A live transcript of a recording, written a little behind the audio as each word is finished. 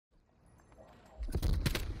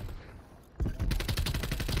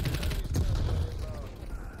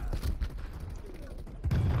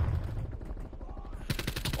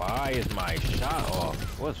Why is my shot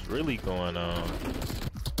off? What's really going on?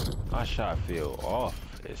 My shot feel off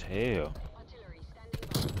as hell.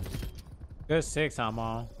 Good 6, I'm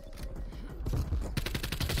on.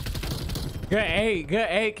 Good 8, good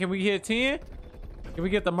 8. Can we get 10? Can we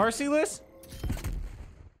get the merciless?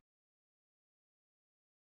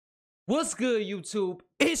 What's good, YouTube?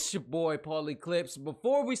 It's your boy Paulie Clips.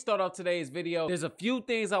 Before we start off today's video, there's a few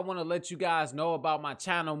things I want to let you guys know about my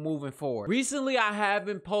channel moving forward. Recently, I have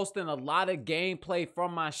been posting a lot of gameplay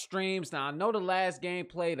from my streams. Now, I know the last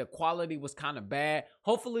gameplay, the quality was kind of bad.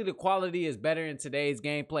 Hopefully, the quality is better in today's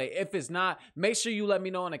gameplay. If it's not, make sure you let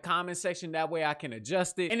me know in the comment section. That way I can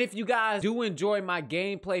adjust it. And if you guys do enjoy my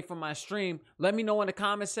gameplay from my stream, let me know in the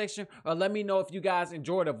comment section, or let me know if you guys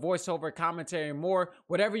enjoy the voiceover commentary more.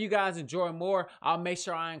 Whatever you guys enjoy more, I'll make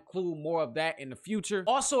sure I include more of that in the future.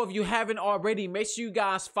 Also, if you haven't already, make sure you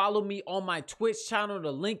guys follow me on my Twitch channel.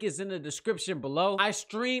 The link is in the description below. I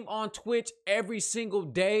stream on Twitch every single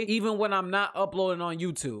day, even when I'm not uploading on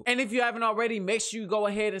YouTube. And if you haven't already, make sure you go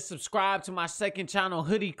ahead and subscribe to my second channel,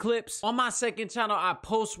 Hoodie Clips. On my second channel, I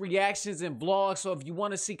post reactions and vlogs, so if you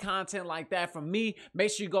want to see content like that from me,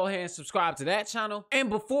 make sure you go ahead and subscribe to that channel. And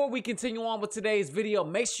before we continue on with today's video,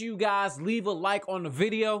 make sure you guys leave a like on the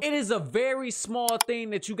video. It is a very small thing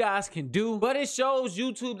that you guys can do, but it shows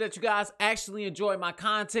YouTube that you guys actually enjoy my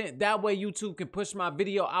content. That way YouTube can push my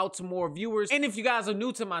video out to more viewers. And if you guys are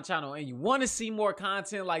new to my channel and you want to see more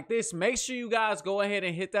content like this, make sure you guys go ahead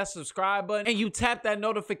and hit that subscribe button and you tap that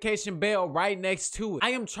notification bell right next to it.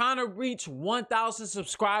 I am trying to reach 1,000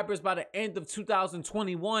 subscribers by the end of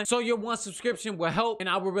 2021, so your one subscription will help and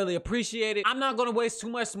I would really appreciate it. I'm not going to waste too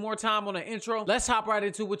much more time on the intro. Let's hop right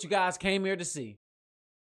into what you guys came here to see.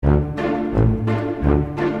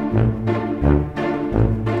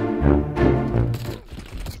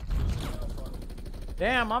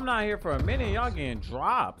 Damn, I'm not here for a minute. Y'all getting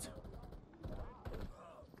dropped.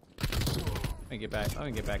 Let me get back. Let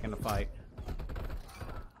me get back in the fight.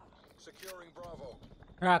 Securing Bravo. All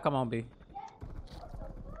right, come on, B.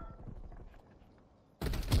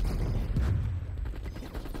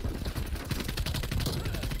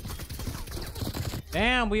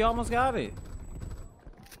 Damn, we almost got it.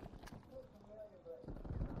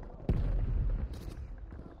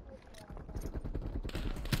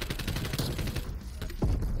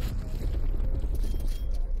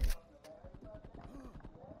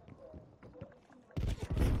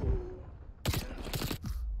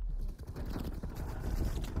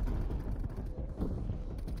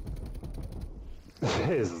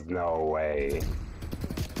 There's no way.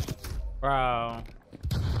 Bro.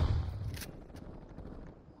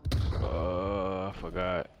 I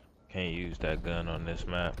forgot. Can't use that gun on this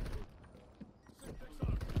map.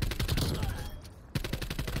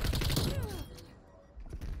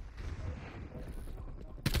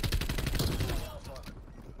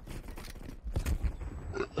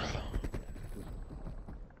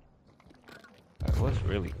 What's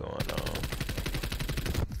really going on?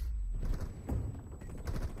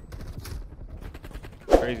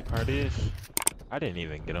 Crazy part is, I didn't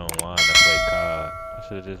even get online to play COD. I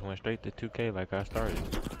should have just went straight to 2K like I started.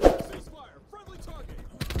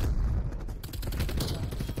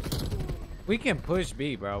 We can push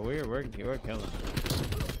B, bro. We're killing.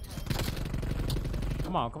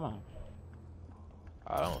 Come on, come on.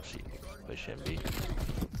 I don't see pushing B.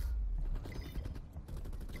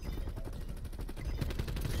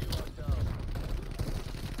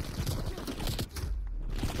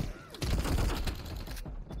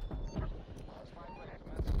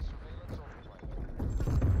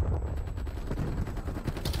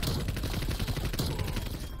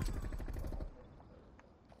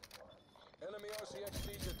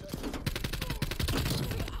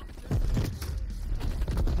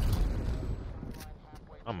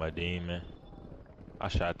 I'm a demon. I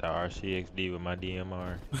shot the RCXD with my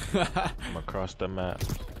DMR. I'm across the map.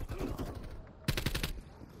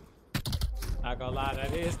 Not gonna lie,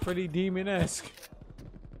 that is pretty demon-esque.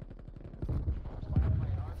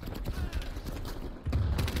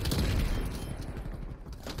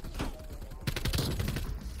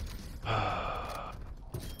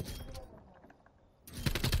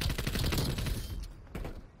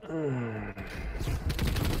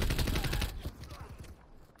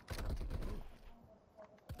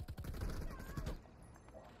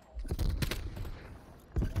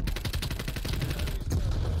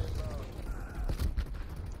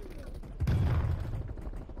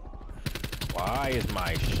 Why is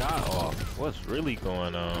my shot off? What's really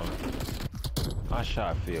going on? My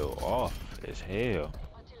shot feel off as hell.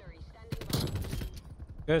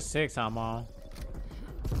 Good 6, I'm on.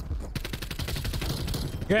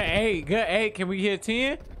 Good 8, good 8. Can we hit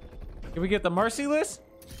 10? Can we get the merciless?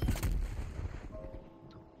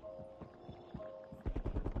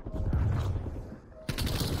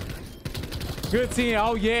 Good team.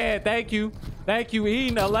 Oh yeah, thank you. Thank you,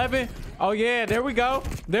 Eden. 11. Oh yeah, there we go.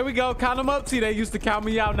 There we go. Count them up, T. They used to count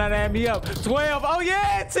me out, not add me up. 12. Oh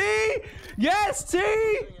yeah, T. Yes, T.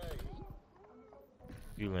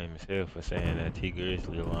 You lame as hell for saying that T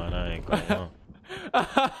Grizzly line. I ain't going on.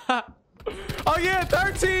 Oh yeah,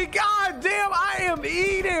 13. God damn, I am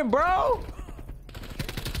eating, bro.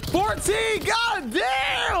 14. God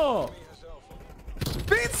damn.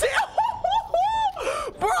 15.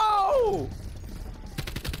 Bro.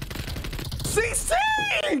 16.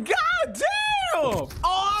 God damn. Oh,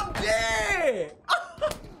 I'm dead.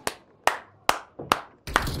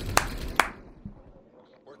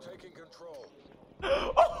 We're taking control.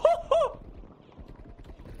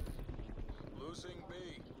 Losing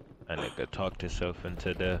B. That nigga talked himself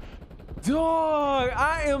into death. Dog,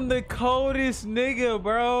 I am the coldest nigga,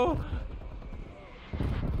 bro.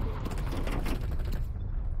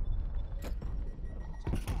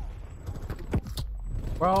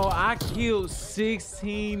 Bro, I killed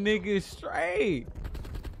 16 niggas straight.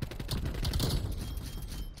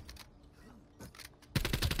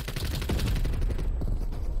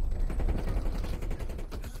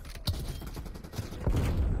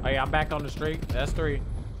 Oh yeah, I'm back on the street. That's 3.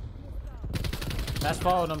 That's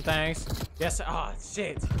 4 of them things. Yes, sir. Oh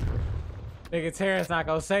shit. Nigga Terrence not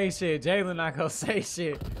gonna say shit. Jalen not gonna say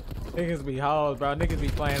shit. Niggas be hoes, bro. Niggas be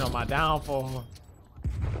playing on my downfall.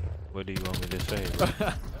 What do you want me to say,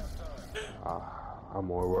 bro? I'm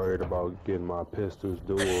more worried about getting my pistols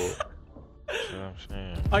dual. That's what I'm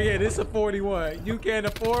saying. Oh yeah, this is a 41. You can't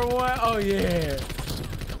afford one? Oh yeah.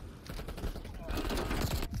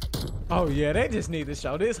 Oh yeah, they just need to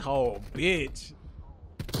show this whole bitch.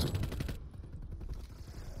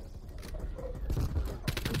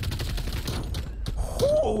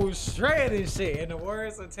 Ooh, shredding shit. In the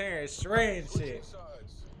words of Terrence, shredding shit.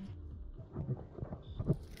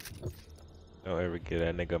 Don't ever get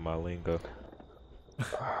that nigga my lingo.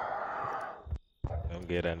 Don't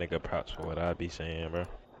get that nigga props for what I be saying, bro.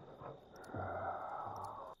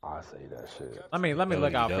 I say that shit. Let me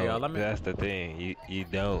look out for y'all. Let me That's the thing. You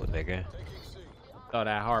don't, nigga. throw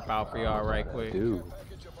that harp out for y'all right quick. Dude.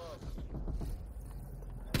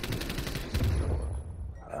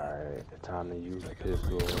 Alright, time to use the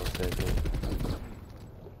pistol in a second.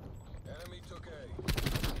 Enemy took A.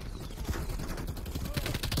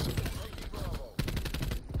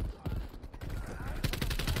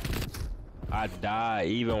 I die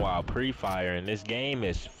even while pre-firing. This game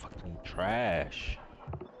is fucking trash.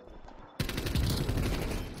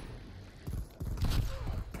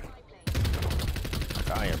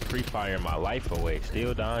 I am pre-firing my life away,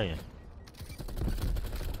 still dying.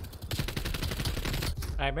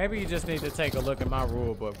 Hey, maybe you just need to take a look at my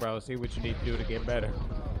rule book, bro. See what you need to do to get better.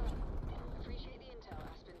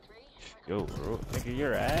 Yo, bro, nigga,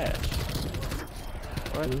 your ass.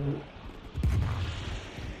 What?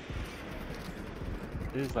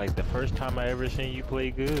 This is like the first time I ever seen you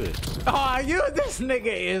play good. Oh, this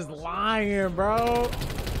nigga is lying, bro.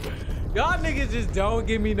 Y'all niggas just don't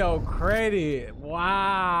give me no credit.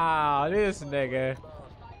 Wow, this nigga.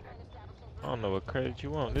 I don't know what credit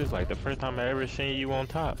you want. This is like the first time I ever seen you on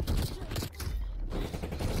top.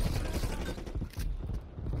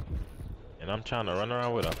 And I'm trying to run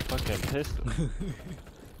around with a fucking pistol.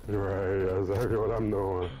 Right, that's exactly what I'm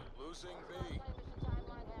doing. Losing B.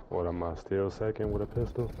 What, am I still second with a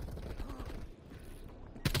pistol?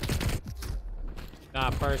 Nah,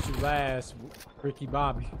 first you last, Ricky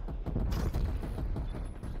Bobby.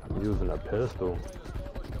 I'm using a pistol.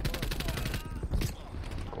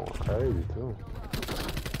 Going crazy too.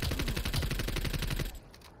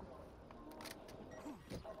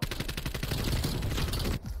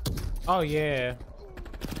 Oh yeah.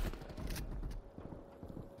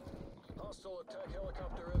 Hostile attack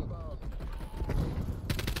helicopter inbound.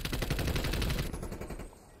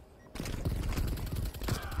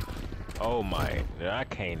 Oh my, I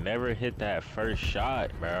can't never hit that first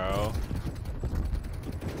shot, bro.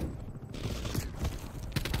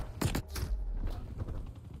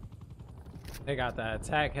 They got that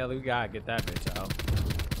attack heli. We gotta get that bitch out.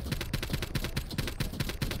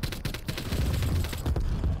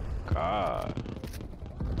 God.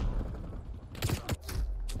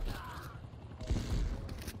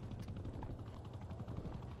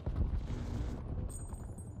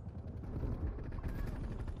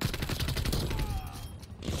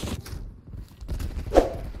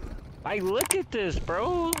 Like, look at this,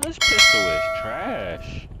 bro. This pistol is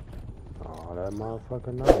trash. Oh, that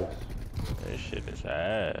motherfucker nice. This shit is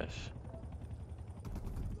ass.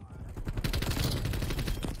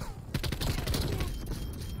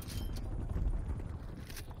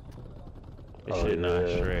 This Oh, shit not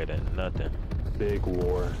yeah. shredding nothing. Big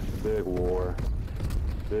war. Big war.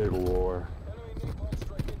 Big war. Enemy napalm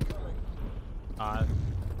strike incoming.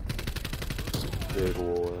 Big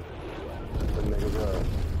war. That nigga's up.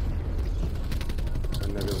 That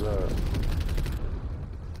nigga's up.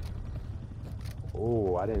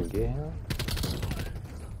 Oh, I didn't get him?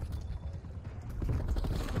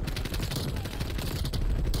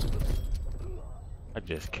 I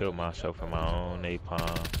just killed myself in my own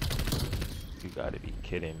napalm. You gotta be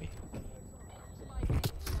kidding me.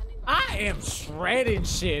 I am shredding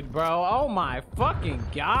shit, bro. Oh my fucking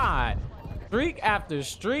god. Streak after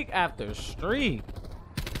streak after streak.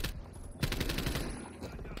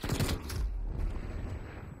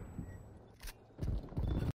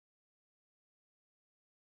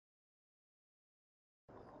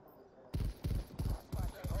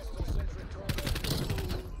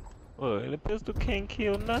 Look, the pistol can't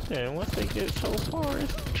kill nothing. Once they get so far,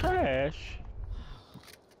 it's trash.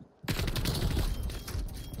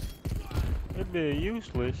 It'd be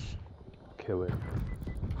useless. Kill it.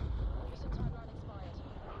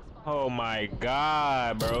 Oh my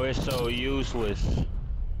god, bro, it's so useless.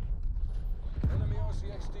 Enemy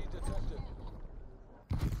RCXD detected.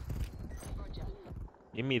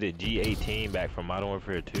 Give me the G18 back from Modern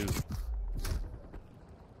Warfare 2.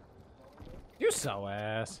 You so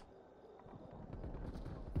ass.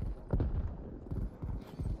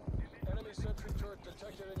 Enemy sentry turret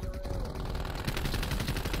detected in your area.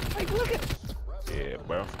 Like, look at. Yeah,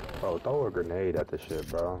 bro. Bro, throw a grenade at the shit,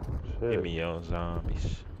 bro. Shit. Give me your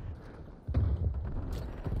zombies.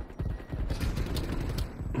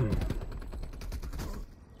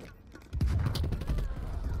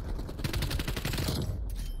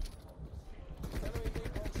 Enemy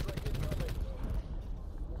napalm strike incoming.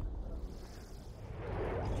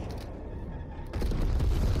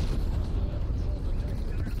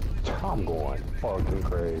 I'm going fucking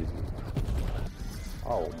crazy.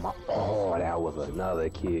 Oh my, oh, that was another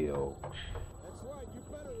kill. That's right, you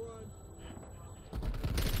better run.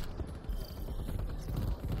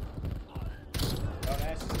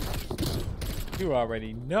 You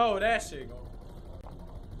already know that shit gonna